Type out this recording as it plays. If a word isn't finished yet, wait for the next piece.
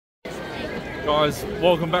Guys,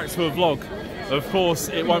 welcome back to a vlog. Of course,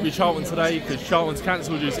 it won't be Charlton today because Charlton's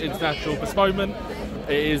cancelled due to international postponement.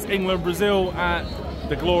 It is England-Brazil at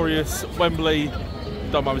the glorious Wembley,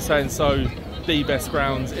 don't mind me saying so, the best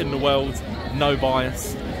grounds in the world, no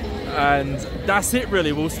bias. And that's it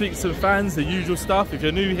really. We'll speak to some fans, the usual stuff. If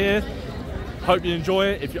you're new here, hope you enjoy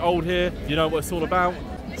it. If you're old here, you know what it's all about.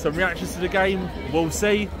 Some reactions to the game, we'll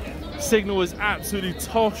see. Signal is absolutely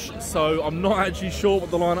tosh, so I'm not actually sure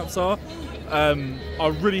what the lineups are. I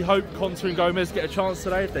really hope Conte and Gomez get a chance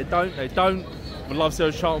today. If they don't, they don't. Would love to see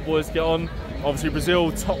those Charlton boys get on. Obviously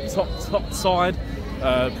Brazil, top side.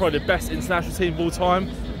 Probably the best international team of all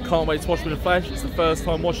time. Can't wait to watch them in the flesh. It's the first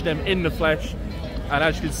time watching them in the flesh. And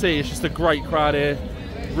as you can see, it's just a great crowd here.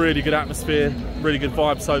 Really good atmosphere, really good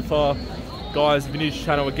vibe so far. Guys, if you're new to the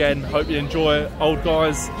channel again, hope you enjoy it. Old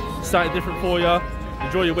guys, something different for you.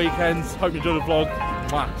 Enjoy your weekends. Hope you enjoy the vlog.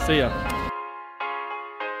 Mwah. See ya.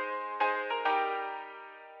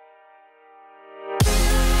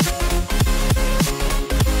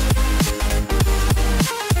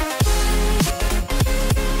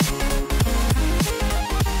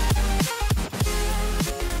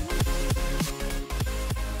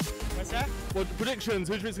 What predictions?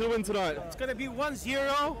 Who's going to win tonight? It's going to be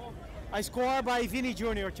 1-0. I score by Vinny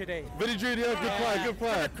Jr. today. Vinny Jr. Good player, good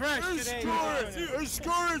player. Crash today. Who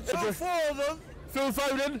scored? Top four of them. Phil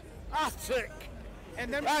Foden. Hat-trick.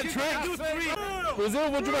 And then Hat-trick.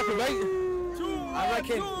 Brazil, what do you reckon, mate? I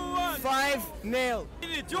reckon 5-0.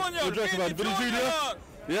 Vinny Jr. What do you reckon, man? Vinny Jr.?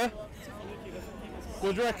 Yeah?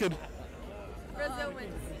 What do you reckon? Brazil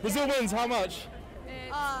wins. Brazil wins, how much?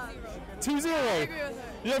 2-0. I agree with her.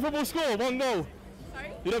 You don't think we'll score? 1 goal?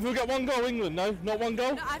 Sorry? You don't think we'll get 1 goal, England? No? Not 1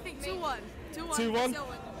 goal? No, I think 2-1. 2-1. 2-1?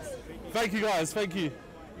 Thank you guys, thank you.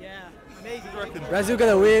 Yeah, amazing. Brazil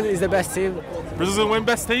gonna win, is the best team. Brazil's gonna win,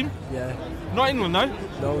 best team? Yeah. Not England, no?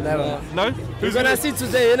 No, never. No? Who's gonna see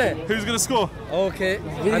today, innit? Who's gonna score? Okay.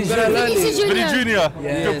 Vinny Jr.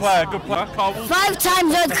 Yes. Good player, good player. Carl Walker. 5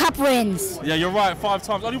 times World Cup wins. Yeah, you're right, 5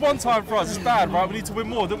 times. Only 1 time for us. It's bad, right? We need to win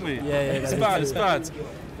more, don't we? Yeah. It's bad, it's bad.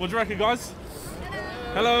 What do you reckon, guys?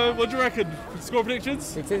 Hello, what do you reckon? Score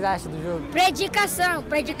predictions? O que vocês acham do jogo? Predicação. O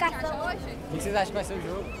que vocês acham que vai ser o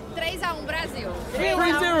jogo? 3-1 Brasil.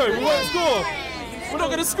 3-0, we won't score. We're not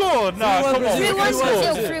going to score? No, come on. 3-1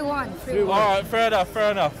 Brazil. 3-1. Alright,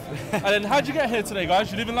 fair enough. And then how'd you get here today,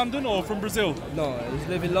 guys? You live in London or from Brazil? No, he's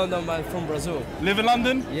live in London, but from Brazil. Live in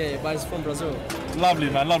London? Yeah, but he's from Brazil. Lovely,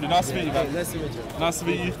 man, lovely. Nice to meet you, man. Nice to meet you. Nice to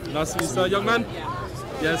meet you. Nice to meet you, sir. Young man?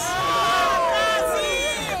 Yes.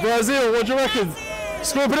 Brazil, what do you reckon?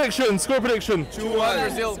 Score prediction. 2-1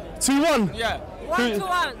 Brazil. 2-1? Yeah.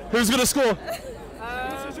 1-1. Who's going to score?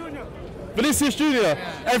 Vinicius Jr. Yeah.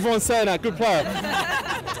 Everyone's saying that. Good player.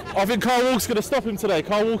 I think Carl Walker's going to stop him today.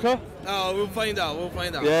 Carl Walker? Oh, we'll find out.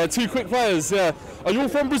 Yeah, 2 quick players. Yeah. Are you all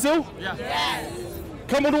from Brazil? Yeah. Yes.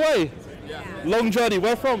 Come all the way? Yeah. Long journey.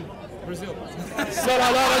 Where from? Brazil. No,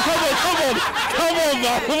 come on,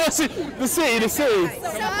 man. What's it? The city.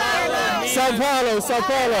 Sao Paulo.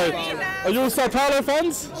 Are you all Sao Paulo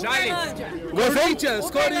fans? Where from?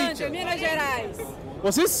 Minas Gerais.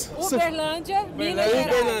 What's this? Uberlândia, Minas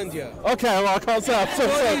Gerais. Okay, well, I can't say. I'm so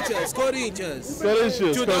sorry. Corinthians.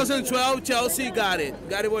 2012, Chelsea got it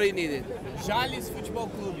what he needed. Jales Futebol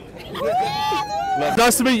Clube.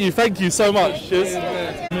 Nice to meet you. Thank you so much. Cheers. We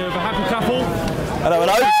have a happy couple. Hello.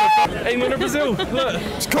 England and Brazil. Look.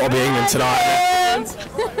 It's got to be England tonight.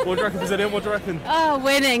 What do you reckon, Brazilian? What do you reckon? Oh,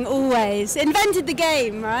 winning always. Invented the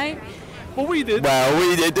game, right? Well, we did. Well,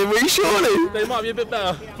 we did, didn't we? Surely. They might be a bit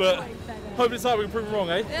better, but hope this time we can prove them wrong,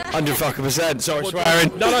 eh? 100%. Sorry,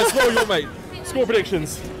 swearing. No, score your mate. Score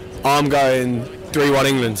predictions. I'm going 3-1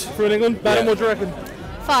 England. 3-1 England. Madam, what do you reckon?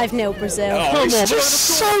 5-0 Brazil. Oh, Come on, it's just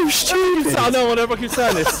so stupid. I know, everyone keeps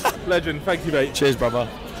saying this. Legend. Thank you, mate. Cheers, brother.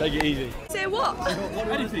 Take it easy. Say what?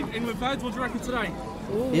 Anything. England fans, what do you reckon today?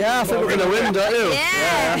 Yeah, I think we're going to win, don't you?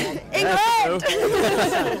 Yeah. England.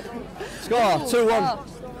 Score, 2-1.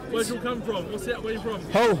 Where'd you all come from? Where are you from?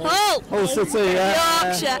 Hull City, yeah.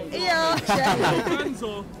 Yorkshire. Fans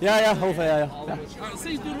or? Yeah, Hull, yeah.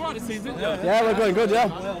 Season's doing right this season. Yeah, we're going good, yeah.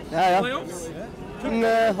 Playoffs?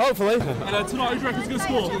 Hopefully. And tonight, who do you reckon's going to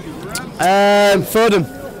score? Foden.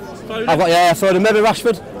 I've got, maybe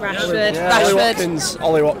Rashford. Rashford. Ollie Watkins.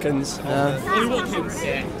 Ollie Watkins.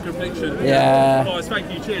 Good prediction. Yeah. Guys,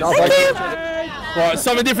 thank you. Cheers. No, thank you. Right,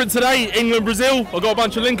 something different today. England, Brazil. I've got a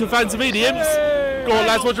bunch of Lincoln fans of me, the Imps. Go on,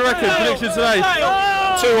 lads. What do you reckon? Prediction today.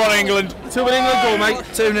 2-1 England. 2-1 England. Go on, mate.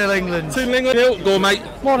 2-0 England. 2-0 England. Go on, mate.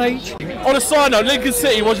 1 each. On a side note, Lincoln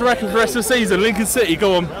City. What do you reckon for the rest of the season? Lincoln City.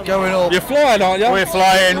 Go on. Going up. You're flying, aren't you? We're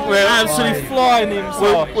flying. We're absolutely flying.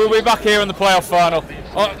 We'll be back here in the playoff final.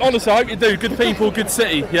 Honestly, I hope you do. Good people, good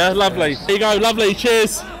city. Yeah, lovely. There you go, lovely.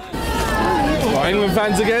 Cheers. Right, England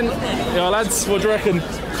fans again. Yeah, lads, what do you reckon?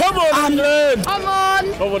 Come on, England! Come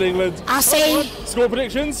on. Come on, England. I say Score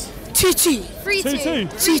predictions? 2-2. 2-2.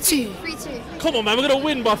 2-2. 3-2. Come on, man, we're going to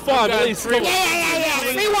win by 5 at least. Come on.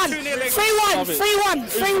 Yeah. 3-1. 3-1.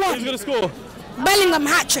 3-1. Who's going to score? Bellingham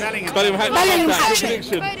hat-trick. Bellingham hat-trick.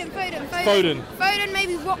 Foden. Foden,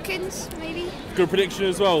 maybe Watkins, maybe. Good prediction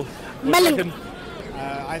as well. Bellingham.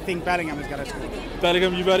 I think Bellingham is going to score.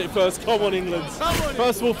 Bellingham, you heard it first. Come on, England.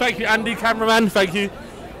 First of all, thank you, Andy, cameraman. Thank you.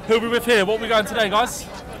 Who are we with here? What are we going today, guys?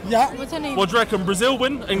 Yeah. What's her name? What do you reckon? Brazil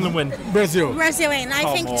win? England win? Brazil. Brazilian. I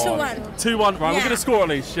think 2-1. 2-1. Right, we're Yeah. going to score at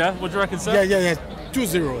least, yeah? What do you reckon, sir? Yeah.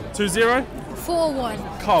 2-0. 2-0? 4-1.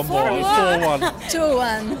 Come on, 4-1.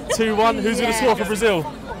 2-1. 2-1. Who's going to score for Brazil?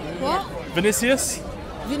 What? Vinicius?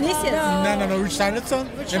 Vinicius. No. Richarlison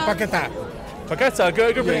and Paquetá. Paquetá,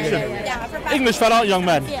 good prediction. Yeah. English fan, aren't you, young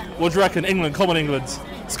man? Yeah. What do you reckon? England, come on, England.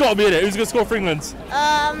 It's got to be in it. Who's going to score for England?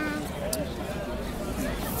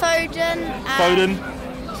 Foden. Foden.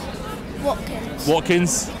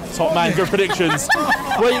 Watkins. Top man, good predictions.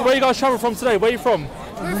 Where you guys travel from today? Where are you from?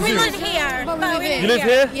 We live here. You live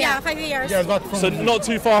here? Yeah, 5 years. Yeah, not from So not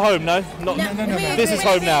too far home, no? No. This is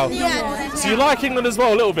home now. Yeah. So you like England as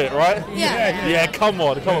well, a little bit, right? Yeah. Yeah, come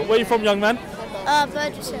on. Where are you from, young man?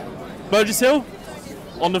 Burgess Hill. Burgess Hill?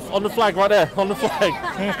 On the flag right there, on the flag.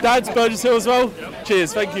 Dad's Burgess Hill as well?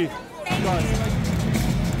 Cheers, thank you.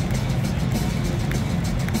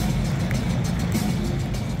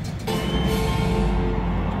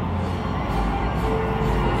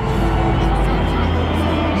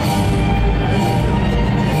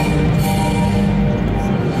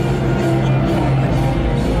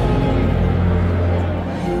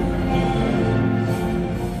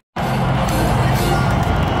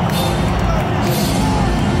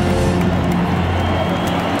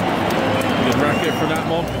 Good racket for that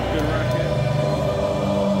mob. Good racket.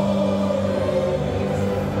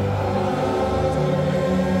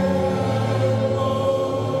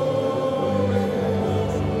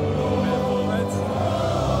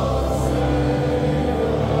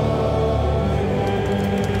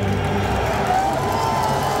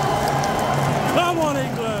 Come on,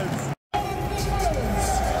 England!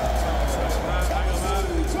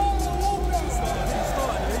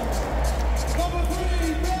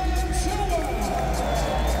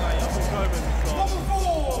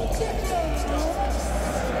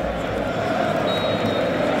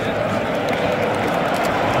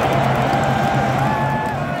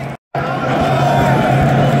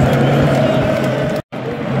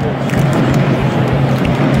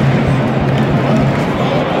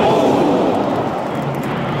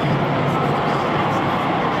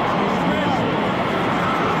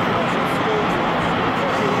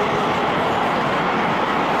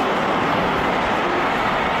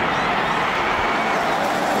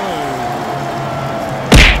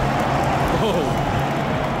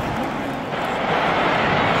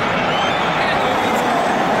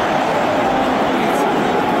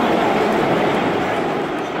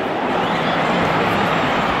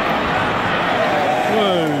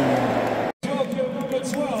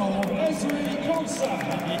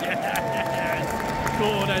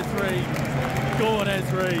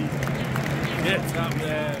 Get up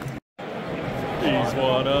there. He's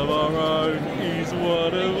one of our own. He's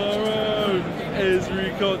one of our own.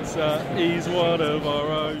 Esri Konsa, he's one of our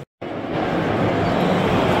own.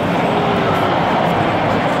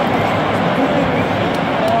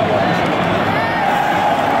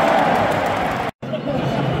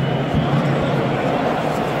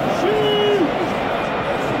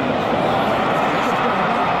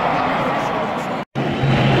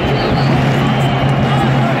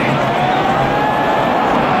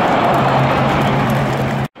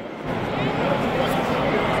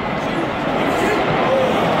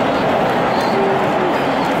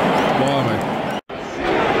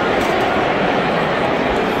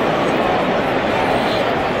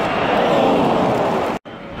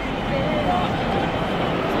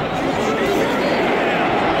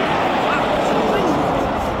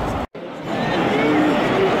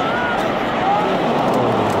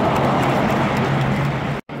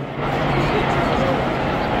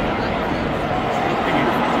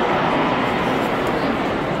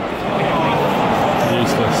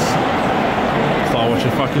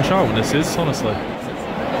 Fucking Charlton this is, honestly.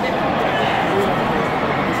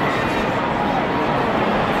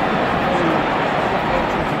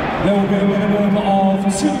 There will be a minimum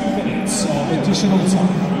of 2 minutes of additional time.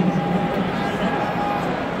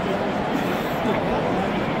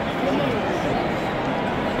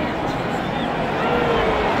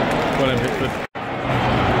 Well in, Pickford.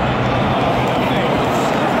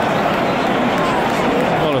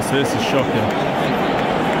 Honestly, this is shocking.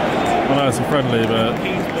 I know it's a friendly, but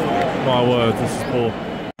my word, this is poor.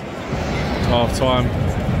 Half time.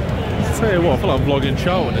 I'll tell you what, I feel like I'm vlogging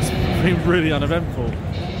Charlton. It's been really uneventful.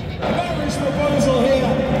 Marriage proposal here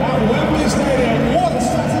at Wembley Stadium. What a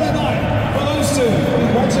Saturday night for those two.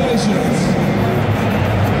 Congratulations.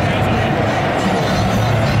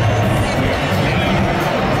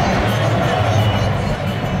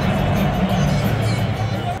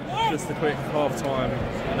 Just a quick half-time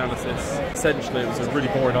analysis. Essentially, it was a really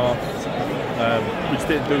boring half. We just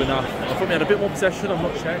didn't do enough. I thought we had a bit more possession. I've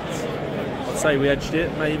not checked. I'd say we edged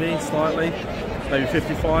it, maybe slightly, maybe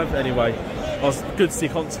 55. Anyway, it was good to see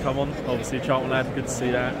Conte come on. Obviously, Charlton lad, good to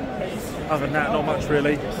see that. Other than that, not much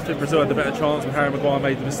really. I think Brazil had the better chance, but Harry Maguire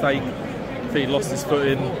made the mistake. I think he lost his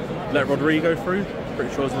footing, let Rodrigo through. Pretty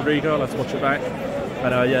sure it was Rodrigo. I'll have to watch it back.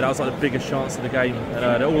 And yeah, that was like the biggest chance of the game.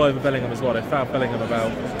 And they're all over Bellingham as well. They fouled Bellingham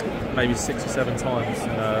about maybe 6 or 7 times,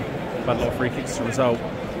 and had a lot of free kicks as a result.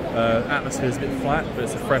 Atmosphere's a bit flat, but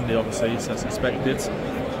it's a friendly obviously, so that's expected.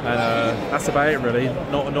 And that's about it really.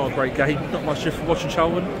 Not a great game. Not much different watching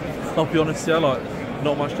Charlton. I'll be honest here, like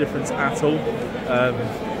not much difference at all.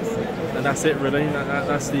 And that's it really.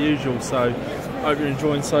 That's the usual. So hope you're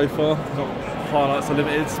enjoying so far. Not highlights are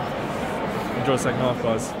limited. Enjoy the second half,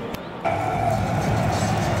 guys.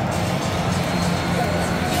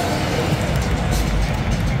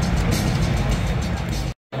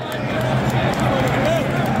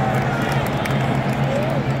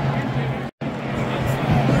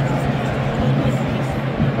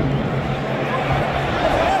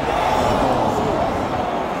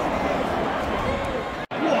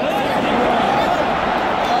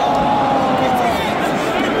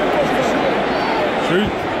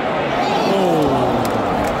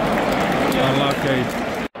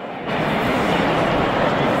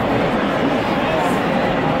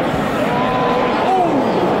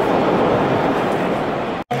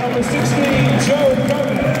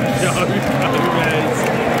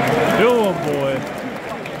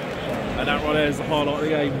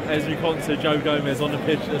 Joe Gomez on the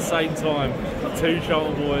pitch at the same time. 2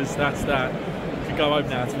 Charlton boys, that's that. You can go home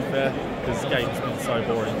now to be fair, because the game's been so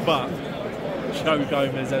boring. But Joe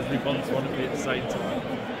Gomez, Esri Konsa on the pitch at the same time.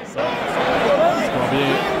 So that's gotta be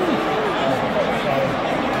it.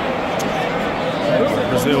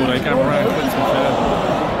 Brazil, they gather around quick to be fair.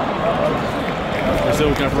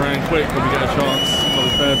 Brazil gather around quick when we get a chance. Gotta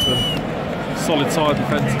be fair to them. Solid side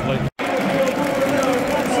defensively.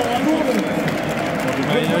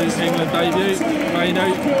 England debut, Maino.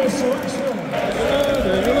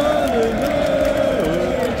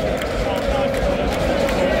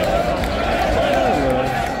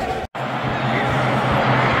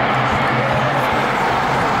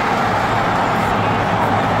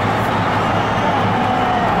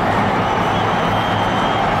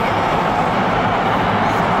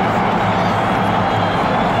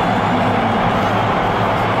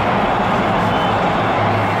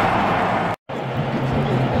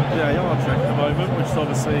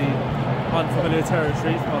 Unfamiliar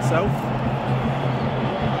territory for myself.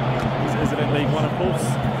 It isn't in League One, of course.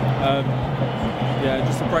 Yeah,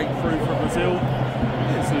 just a breakthrough for Brazil.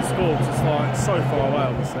 It's who scored, just like so far away,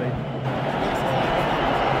 obviously.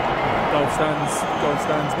 Goal stands,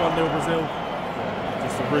 1-0 Brazil.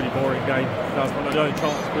 Just a really boring game. That was one of the only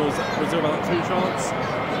chances. Brazil had 2 chances,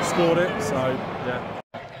 scored it. So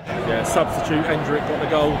yeah, substitute ENDRICK got the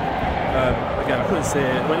goal. Again, I couldn't see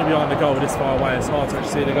it. When you're behind the goal this far away, it's hard to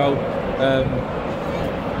actually see the goal.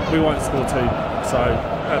 We won't score 2, so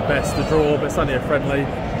at best a draw, but it's only a friendly.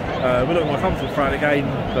 We look more comfortable throughout the game,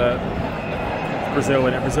 but Brazil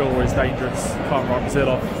in it. Brazil are always dangerous. Can't write Brazil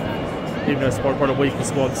off, even though it's probably the weakest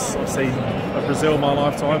squads I've seen of Brazil in my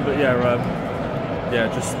lifetime. But yeah,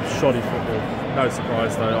 just shoddy football. No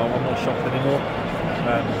surprise though. I'm not shocked anymore.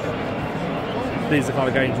 These are the kind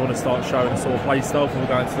of games you want to start showing a sort of play style before we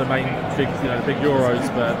go into the main big, the big Euros.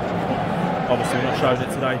 But obviously we're not showing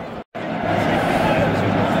it today.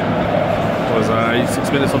 Was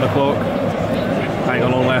 86 minutes on the clock. Hang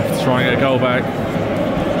on left to try and get a goal back.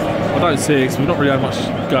 I don't see it because we've not really had much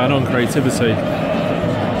going on creativity.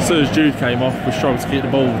 As soon as Jude came off, we struggled to keep the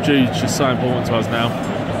ball. Jude's just so important to us now.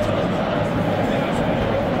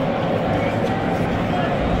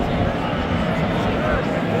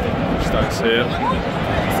 Just don't see it.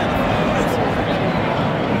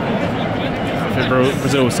 I think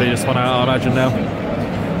Brazil will see this one out, I imagine now.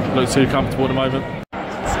 Look too comfortable at the moment.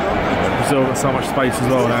 Brazil got so much space as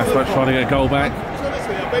well now, so trying to get a goal back.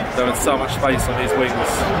 They've had so much space on these wings.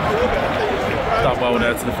 Done well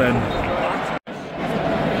there to defend.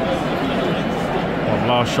 Well,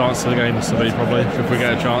 last chance of the game this will be probably, if we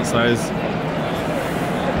get a chance that is.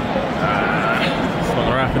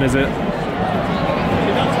 happen, is it?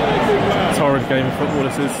 Torrid game of football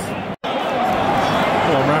this is.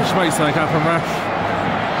 Come on, Rash, make something happen, Rash.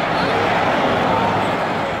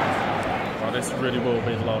 Well, this really will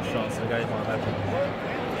be the last chance of the game, I imagine.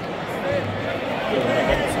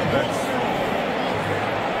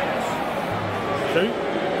 Shoot.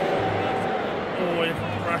 Oh,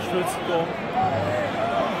 Rashford's gone.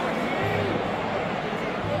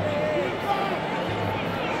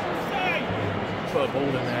 Put a ball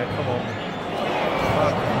in there, come on.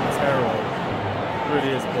 Fucking terrible.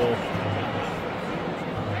 Really is poor.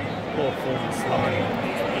 Poor performance tonight.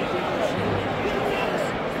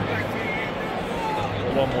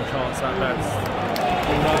 One more chance at lads.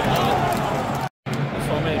 That's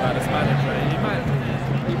what I mean about this manager.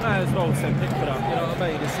 He may as well send Pickford up, you know what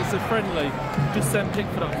I mean? It's a friendly. Just send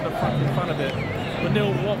Pickford up to the front in front of it. We're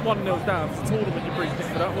 1-0 down. It's a tournament you bring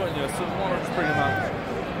Pickford up, weren't you? So why not just bring him up?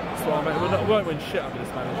 That's what I mean. We won't win shit up with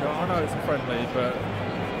this manager. I know it's a friendly, but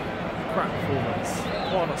crap performance.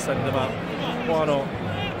 Why not send him up? Why not?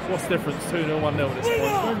 What's the difference? 2-0, 1-0 at this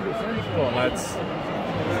point. Come on, lads.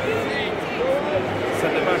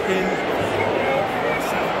 Send it back in.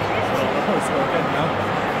 I'll probably score again now.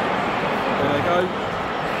 There they go.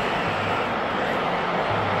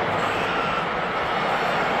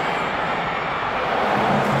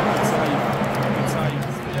 Good save.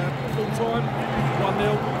 Yeah, full time.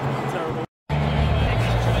 1-0. Terrible.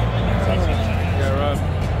 Yeah,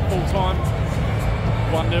 full time.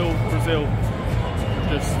 1-0 Brazil.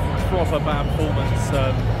 Just proper bad performance.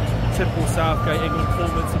 Typical Southgate England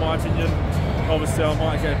performance in my opinion. Obviously I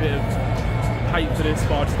might get a bit of hate for this,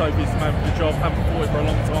 but I just don't think he's the man for the job. Haven't fought it for a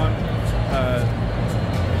long time.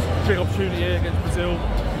 Big opportunity here against Brazil.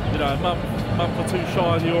 You know, a month or two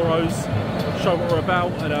shy of the Euros. Show what we're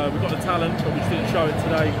about, and we've got the talent, but we just didn't show it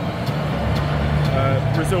today.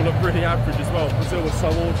 Brazil looked really average as well. Brazil was so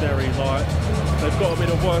ordinary. Like they've got to be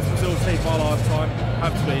the worst Brazil team of my lifetime.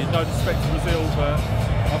 Have to be. No disrespect to Brazil, but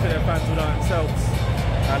I think their fans will know it themselves.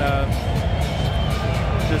 And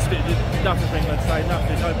just nothing for England today,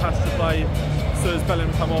 nothing, no pass to play. As soon as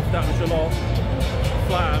Bellingham come off, that was a lot.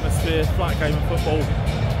 Flat atmosphere, flat game of football.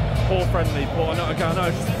 Poor friendly, poor. I know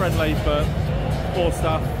it's just friendly, but poor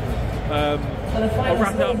stuff. I'll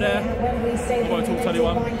wrap it up there. I won't talk to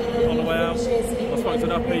anyone on the way out. I spoke to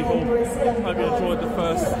enough people. Hope you enjoyed the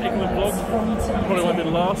first England vlog. Probably won't be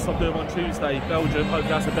the last. I'm doing one Tuesday, Belgium. Hope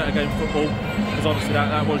that's a better game of football, because honestly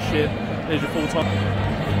that was shit. Here's your full time.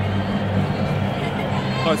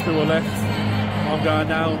 Most people are left. I'm going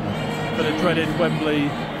now for the dreaded Wembley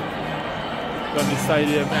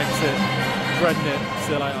Stadium exit. Dreading it.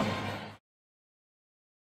 See you later.